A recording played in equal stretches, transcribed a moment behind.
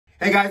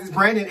Hey guys, it's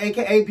Brandon,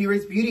 aka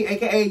B.Rich Beauty,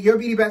 aka your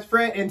beauty best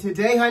friend. And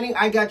today, honey,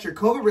 I got your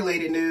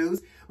COVID-related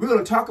news. We're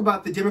going to talk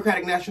about the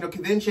Democratic National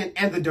Convention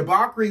and the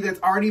debauchery that's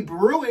already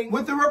brewing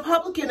with the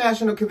Republican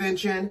National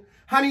Convention.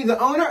 Honey, the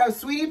owner of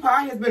Sweetie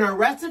Pie has been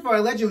arrested for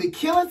allegedly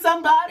killing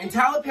somebody, and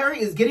Tyler Perry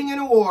is getting an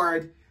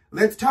award.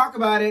 Let's talk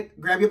about it.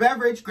 Grab your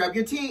beverage, grab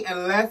your tea,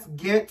 and let's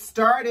get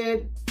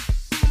started.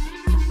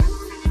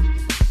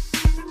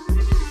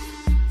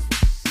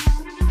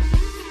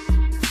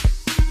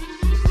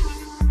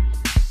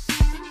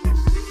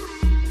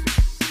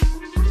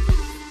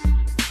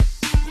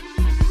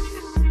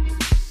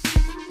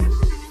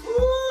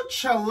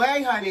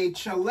 Chile, honey,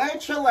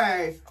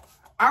 Chile.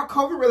 Our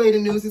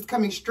COVID-related news is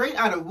coming straight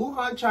out of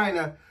Wuhan,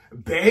 China.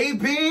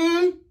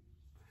 Baby,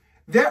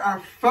 there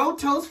are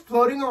photos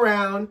floating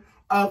around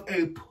of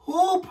a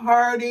pool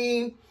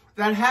party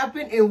that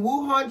happened in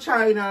Wuhan,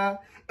 China.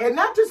 And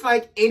not just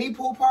like any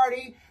pool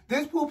party.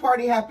 This pool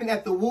party happened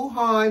at the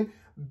Wuhan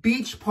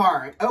beach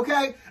park,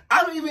 okay?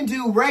 I don't even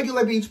do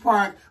regular beach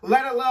park,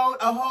 let alone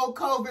a whole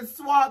COVID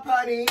swap,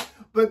 honey.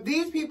 But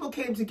these people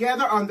came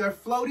together on their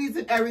floaties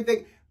and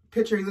everything.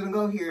 Picture, you're gonna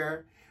go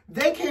here.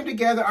 They came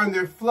together on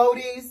their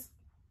floaties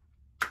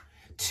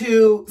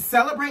to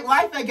celebrate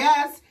life, I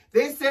guess.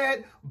 They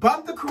said,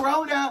 bump the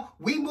corona,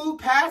 we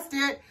moved past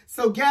it.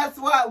 So guess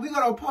what? We're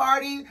gonna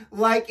party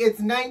like it's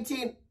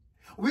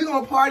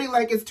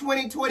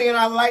 2020 and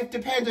our life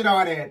depended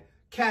on it.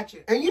 Catch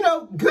it. And you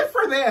know, good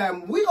for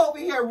them. We over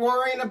here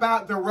worrying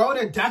about the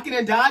Rona ducking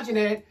and dodging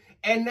it.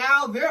 And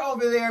now they're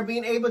over there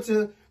being able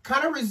to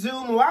kind of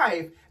resume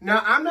life.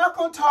 Now, I'm not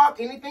gonna talk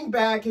anything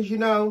bad because you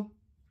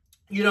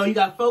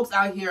got folks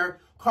out here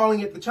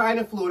calling it the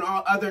China flu and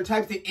all other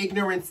types of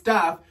ignorant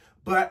stuff.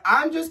 But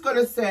I'm just going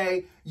to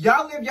say,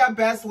 y'all live your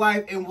best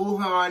life in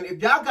Wuhan.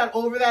 If y'all got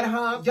over that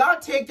hump, y'all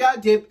take y'all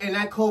dip in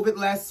that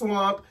COVID-less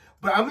swamp.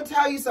 But I'm going to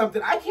tell you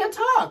something. I can't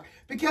talk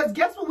because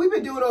guess what we've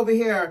been doing over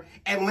here?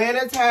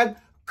 Atlanta's had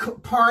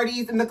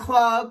parties in the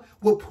club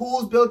with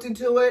pools built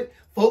into it.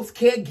 Folks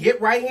can't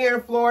get right here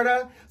in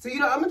Florida. So,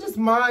 I'm going to just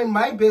mind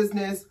my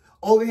business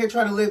over here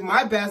trying to live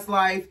my best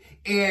life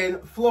in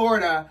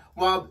Florida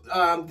while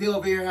they're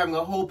over here having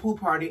a whole pool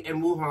party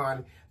in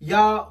Wuhan.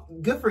 Y'all,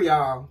 good for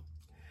y'all.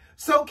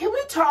 So can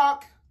we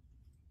talk?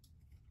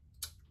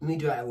 Let me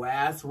do that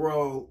last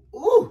roll.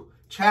 Ooh,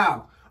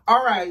 chow.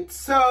 All right,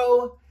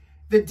 so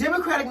the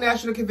Democratic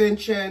National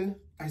Convention,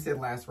 I said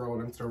last roll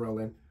and I'm still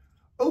rolling.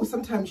 Oh,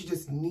 sometimes you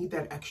just need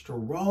that extra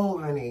roll,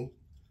 honey.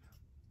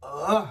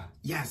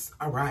 Yes,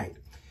 all right.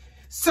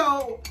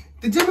 So,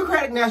 the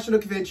Democratic National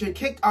Convention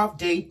kicked off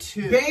day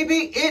 2.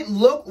 Baby, it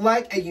looked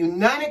like a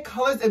United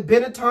Colors of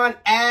Benetton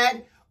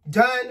ad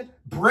done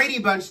Brady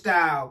Bunch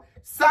style.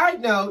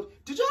 Side note,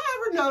 did y'all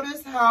ever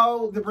notice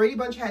how the Brady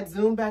Bunch had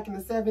Zoom back in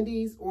the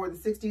 70s or the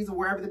 60s or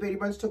wherever the Brady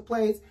Bunch took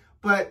place?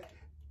 But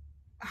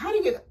how do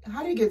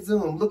you get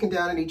Zoom looking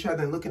down at each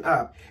other and looking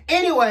up?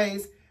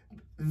 Anyways,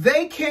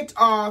 they kicked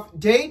off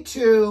day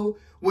 2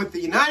 with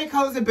the United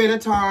Colors of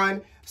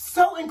Benetton.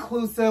 So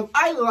inclusive.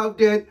 I loved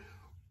it.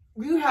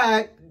 We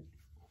had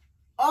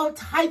all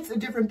types of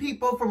different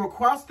people from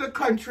across the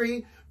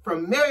country,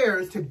 from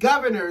mayors to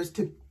governors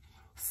to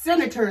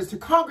senators to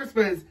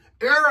congressmen.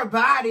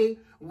 Everybody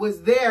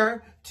was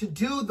there to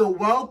do the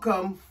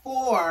welcome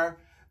for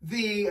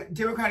the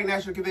Democratic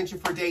National Convention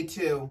for day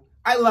 2.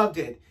 I loved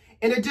it.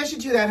 In addition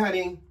to that,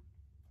 honey,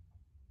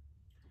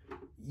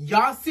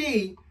 y'all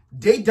see,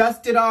 they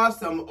dusted off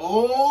some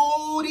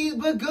oldies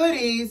but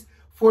goodies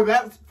for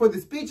the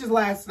speeches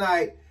last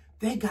night.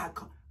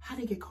 How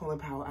did they get Colin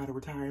Powell out of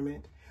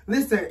retirement?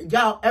 Listen,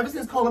 y'all, ever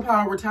since Colin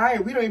Powell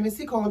retired, we don't even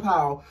see Colin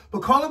Powell.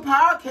 But Colin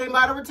Powell came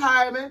out of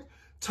retirement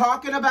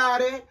talking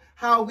about it,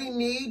 how we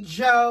need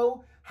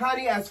Joe.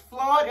 Honey, as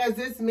flawed as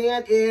this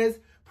man is,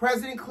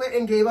 President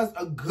Clinton gave us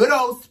a good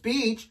old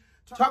speech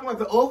talking about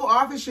the Oval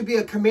Office should be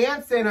a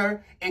command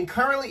center, and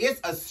currently it's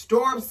a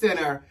storm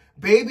center.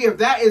 Baby, if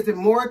that isn't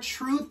more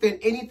truth than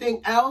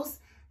anything else,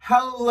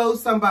 hello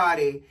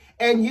somebody.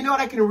 And you know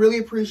what I can really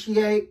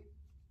appreciate?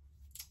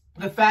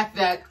 The fact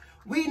that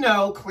we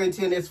know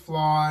Clinton is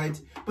flawed,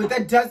 but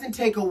that doesn't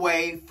take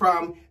away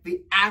from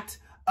the act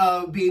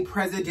of being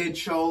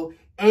presidential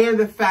and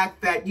the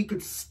fact that you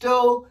could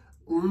still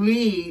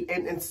lead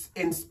and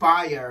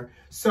inspire.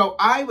 So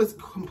I was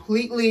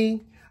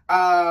completely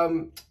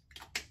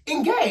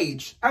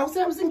engaged. I would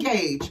say I was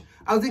engaged.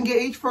 I was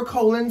engaged for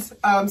Colin's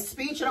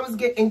speech, and I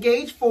was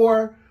engaged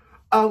for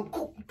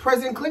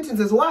President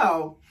Clinton's as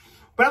well.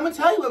 But I'm going to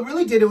tell you what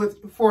really did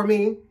it for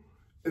me.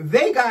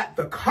 They got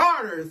the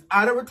Carters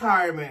out of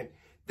retirement.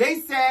 They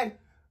said,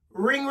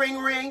 ring, ring,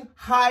 ring.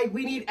 Hi,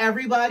 we need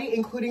everybody,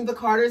 including the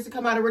Carters, to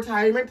come out of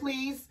retirement,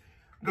 please.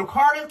 The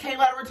Carters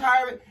came out of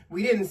retirement.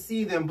 We didn't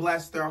see them,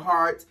 bless their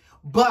hearts.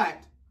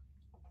 But,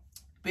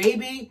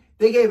 baby,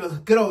 they gave a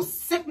good old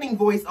sickening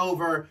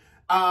voiceover.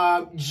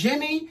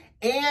 Jimmy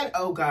and,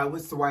 oh God,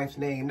 what's the wife's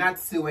name? Not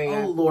Sue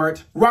Ann. Oh,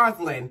 Lord.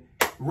 Rosalind.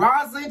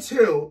 Rosalind,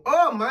 too.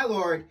 Oh, my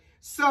Lord.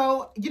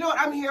 So, you know what?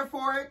 I'm here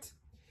for it.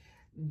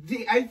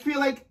 I feel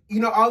like,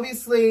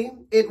 obviously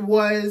it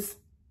was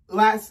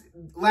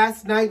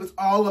last night was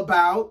all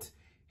about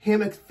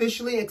him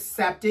officially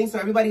accepting. So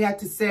everybody had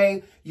to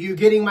say, you're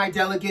getting my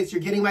delegates,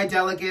 you're getting my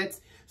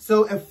delegates.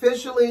 So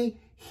officially,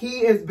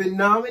 he has been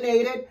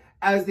nominated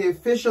as the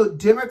official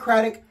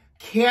Democratic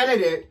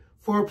candidate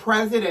for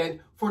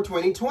president for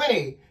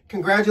 2020.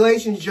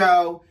 Congratulations,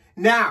 Joe.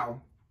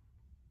 Now,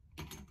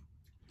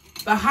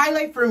 the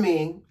highlight for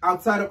me,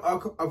 outside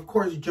of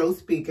course, Joe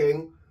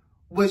speaking,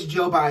 was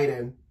Joe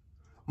Biden.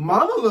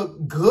 Mama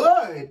looked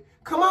good.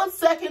 Come on,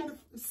 second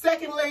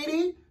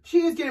lady.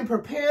 She is getting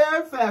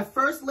prepared for that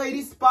first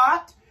lady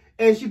spot.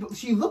 And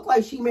she looked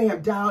like she may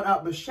have dialed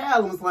up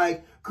Michelle and was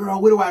like,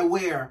 girl, what do I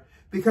wear?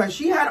 Because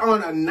she had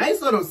on a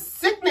nice little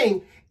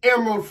sickening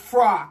emerald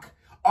frock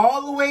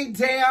all the way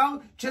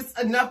down, just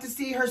enough to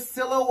see her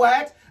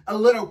silhouette, a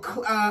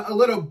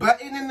little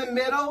button in the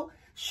middle.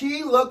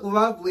 She looked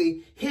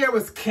lovely. Hair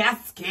was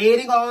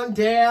cascading on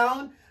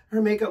down.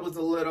 Her makeup was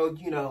a little,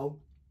 you know,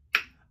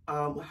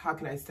 how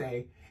can I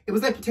say? It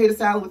was like potato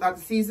salad without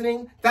the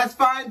seasoning. That's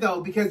fine,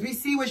 though, because we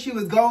see where she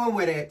was going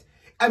with it.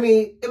 I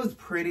mean, it was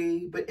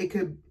pretty, but it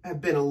could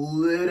have been a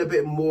little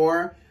bit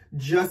more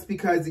just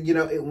because, you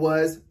know, it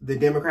was the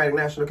Democratic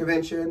National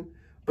Convention.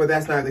 But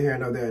that's neither here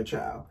nor there,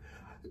 child.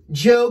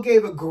 Jill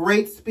gave a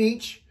great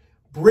speech,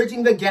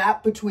 bridging the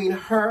gap between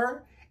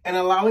her and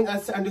allowing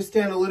us to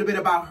understand a little bit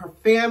about her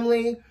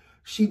family.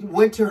 She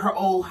went to her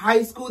old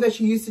high school that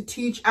she used to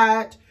teach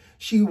at.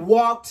 She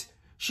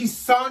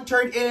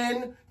sauntered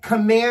in,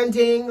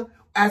 commanding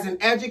as an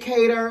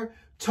educator,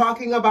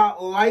 talking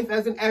about life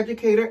as an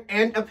educator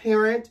and a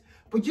parent.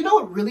 But you know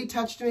what really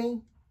touched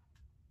me?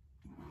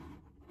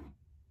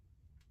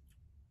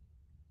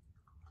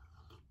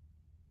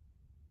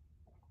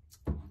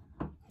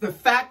 The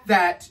fact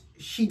that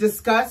she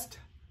discussed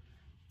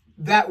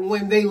that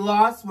when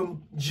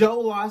Joe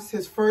lost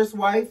his first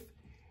wife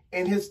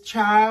and his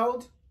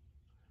child,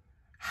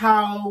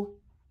 how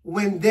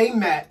when they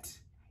met,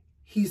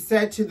 he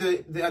said to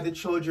the other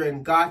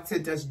children, God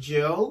sent us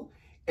Jill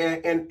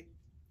and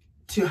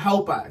to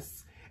help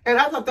us. And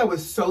I thought that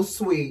was so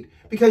sweet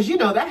because, you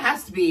know, that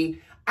has to be,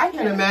 I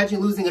can't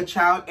imagine losing a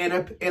child and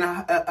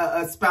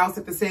a spouse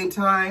at the same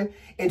time,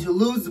 and to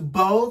lose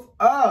both.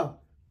 Oh,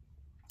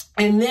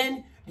 and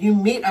then you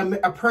meet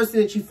a person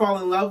that you fall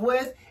in love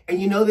with,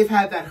 and you know they've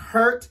had that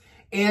hurt,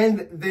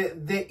 and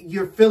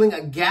you're feeling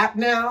a gap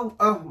now.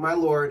 Oh, my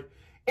Lord.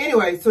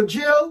 Anyway, so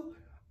Jill,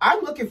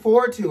 I'm looking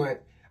forward to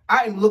it.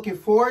 I am looking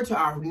forward to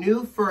our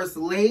new First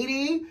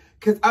Lady,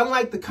 because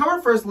unlike the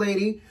current First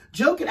Lady,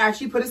 Jill could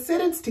actually put a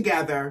sentence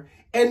together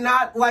and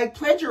not, like,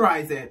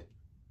 plagiarize it.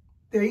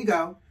 There you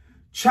go.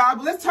 Child,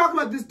 but let's talk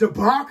about this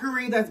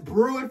debauchery that's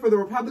brewing for the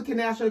Republican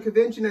National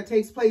Convention that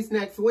takes place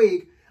next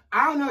week.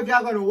 I don't know if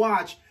y'all going to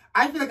watch.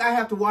 I feel like I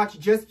have to watch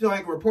just so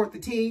I can report the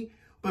tea.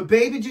 But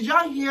baby, did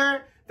y'all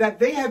hear that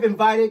they have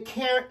invited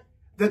Karen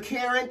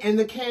and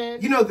the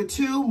Ken? You know, the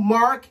two,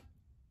 Mark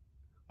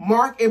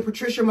and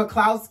Patricia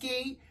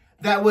McCloskey,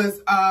 that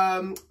was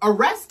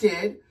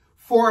arrested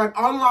for an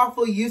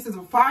unlawful use of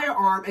a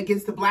firearm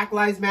against the Black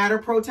Lives Matter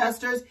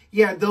protesters.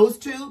 Yeah, those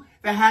two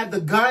that had the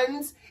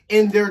guns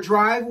in their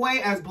driveway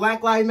as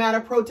Black Lives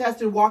Matter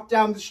protesters walked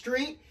down the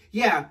street.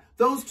 Yeah,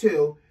 those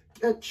two.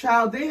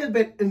 Child, they have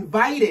been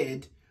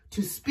invited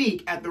to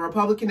speak at the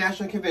Republican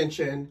National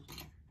Convention.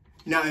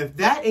 Now, if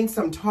that ain't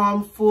some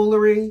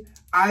tomfoolery,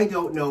 I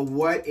don't know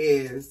what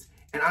is.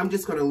 And I'm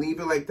just going to leave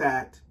it like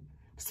that.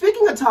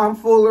 Speaking of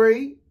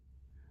tomfoolery,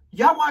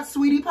 y'all watch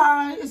Sweetie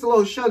Pie? It's a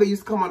little show that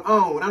used to come on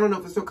OWN. I don't know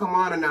if it still come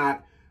on or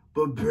not.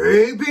 But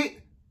baby,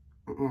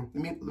 let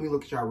me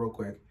look at y'all real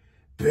quick.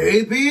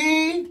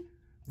 Baby,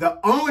 the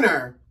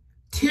owner,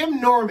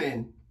 Tim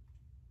Norman,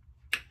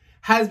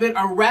 has been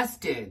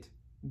arrested.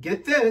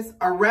 Get this,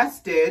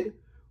 arrested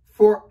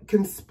for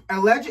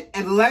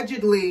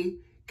allegedly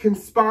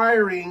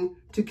conspiring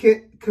to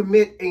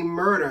commit a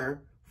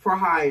murder for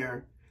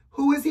hire.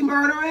 Who is he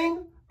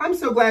murdering? I'm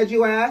so glad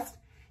you asked.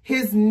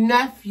 His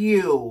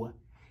nephew.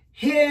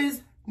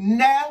 His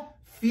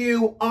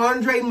nephew,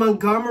 Andre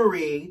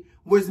Montgomery,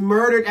 was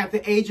murdered at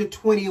the age of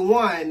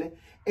 21.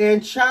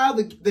 And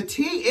child, the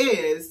tea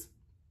is,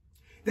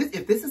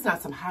 if this is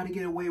not some how to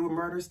get away with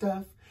murder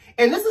stuff,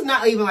 and this is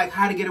not even like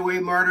how to get away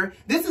with murder.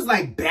 This is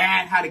like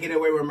bad how to get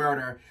away with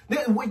murder.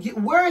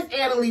 Where is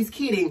Annalise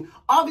Keating?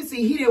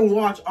 Obviously, he didn't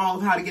watch all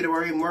of How to Get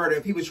Away with Murder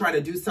if he was trying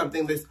to do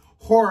something this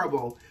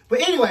horrible.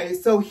 But anyway,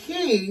 so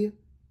he,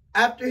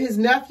 after his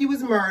nephew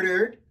was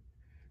murdered,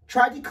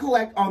 tried to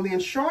collect on the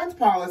insurance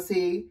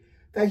policy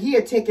that he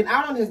had taken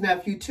out on his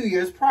nephew 2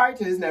 years prior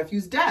to his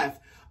nephew's death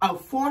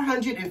of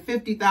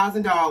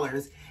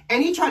 $450,000.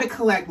 And he tried to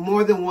collect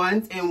more than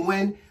once. And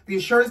when the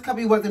insurance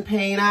company wasn't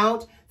paying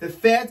out, the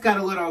feds got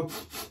a little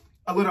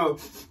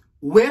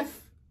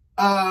whiff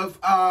of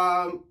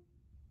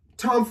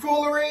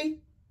tomfoolery.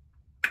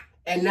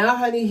 And now,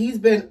 honey, he's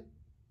been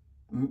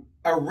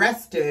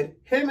arrested.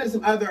 Him and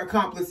some other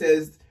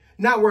accomplices,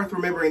 not worth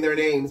remembering their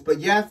names. But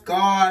yes,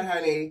 God,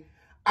 honey,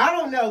 I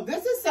don't know.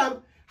 This is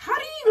how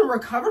do you even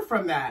recover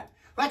from that?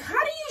 Like, how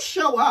do you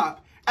show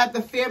up at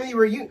the family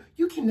reunion.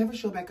 You can never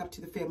show back up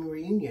to the family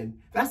reunion.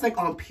 That's like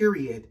on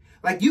period.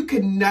 Like, you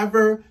could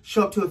never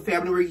show up to a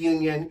family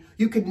reunion.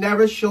 You could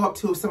never show up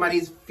to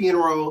somebody's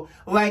funeral.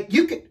 Like,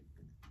 you could...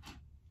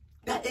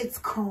 It's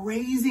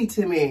crazy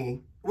to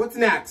me. What's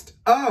next?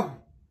 Oh.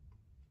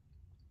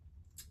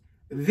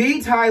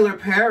 The Tyler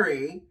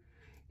Perry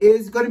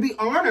is going to be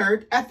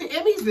honored at the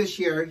Emmys this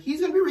year. He's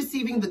going to be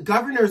receiving the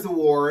Governor's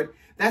Award.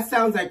 That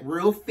sounds like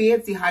real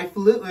fancy,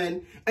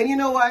 highfalutin. And you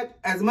know what?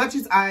 As much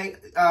as I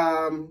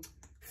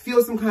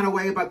feel some kind of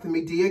way about the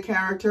Medea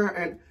character,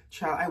 and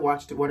child, I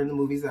watched one of the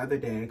movies the other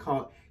day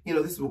called, you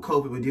know, this is what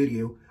COVID would do to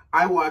you.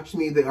 I watched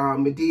the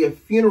Medea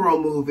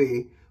funeral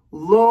movie.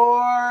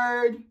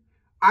 Lord,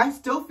 I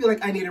still feel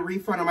like I need a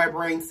refund on my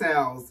brain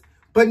cells.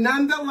 But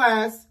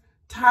nonetheless,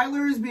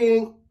 Tyler is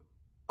being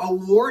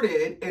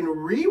awarded and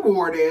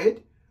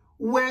rewarded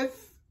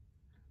with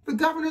the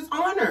governor's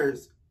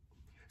honors.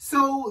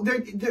 So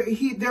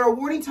they're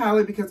awarding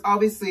Tyler because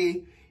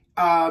obviously,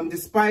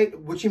 despite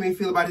what you may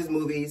feel about his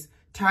movies,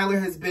 Tyler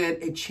has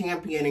been a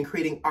champion in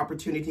creating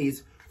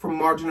opportunities for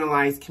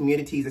marginalized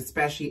communities,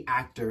 especially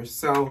actors.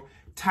 So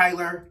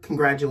Tyler,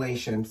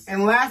 congratulations.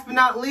 And last but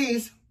not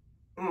least,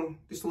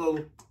 just a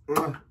little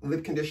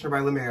lip conditioner by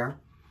La Mer.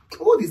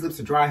 Oh, these lips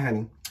are dry,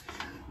 honey.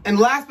 And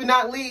last but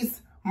not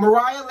least,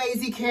 Mariah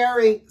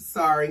Carey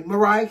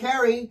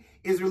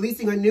is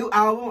releasing a new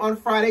album on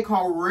Friday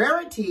called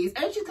Rarities,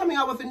 and she's coming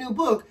out with a new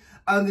book,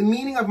 The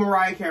Meaning of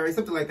Mariah Carey,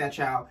 something like that,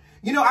 child.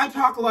 You know, I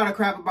talk a lot of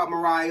crap about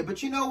Mariah,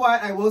 but you know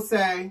what? I will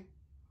say,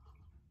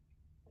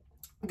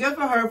 good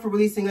for her for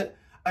releasing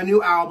a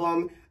new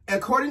album.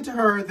 According to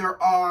her, their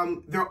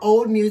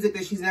old music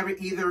that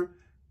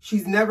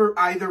she's never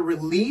either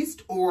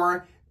released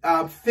or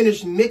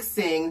finished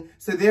mixing,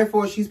 so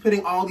therefore she's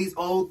putting all these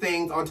old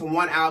things onto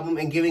one album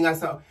and giving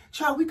us a...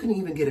 Child, we couldn't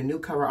even get a new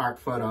cover art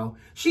photo.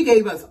 She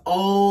gave us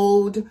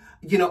old,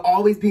 you know,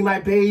 Always Be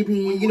My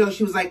Baby. You know,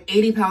 she was like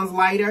 80 pounds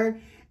lighter.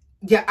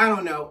 Yeah, I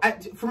don't know.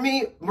 For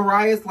me,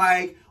 Mariah's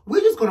like,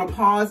 we're just going to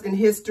pause in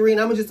history and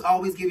I'm going to just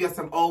always give you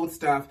some old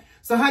stuff.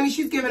 So, honey,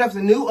 she's giving us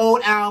a new old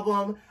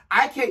album.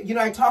 I can't, you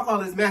know, I talk all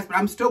this mess, but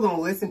I'm still going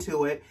to listen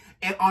to it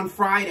and on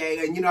Friday.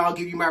 And, you know, I'll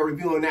give you my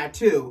review on that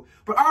too.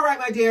 But all right,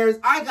 my dears,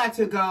 I got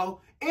to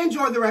go.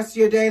 Enjoy the rest of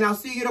your day, and I'll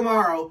see you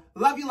tomorrow.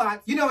 Love you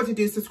lots. You know what to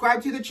do.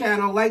 Subscribe to the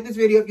channel, like this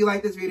video if you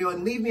like this video,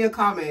 and leave me a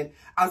comment.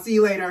 I'll see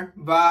you later.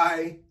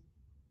 Bye.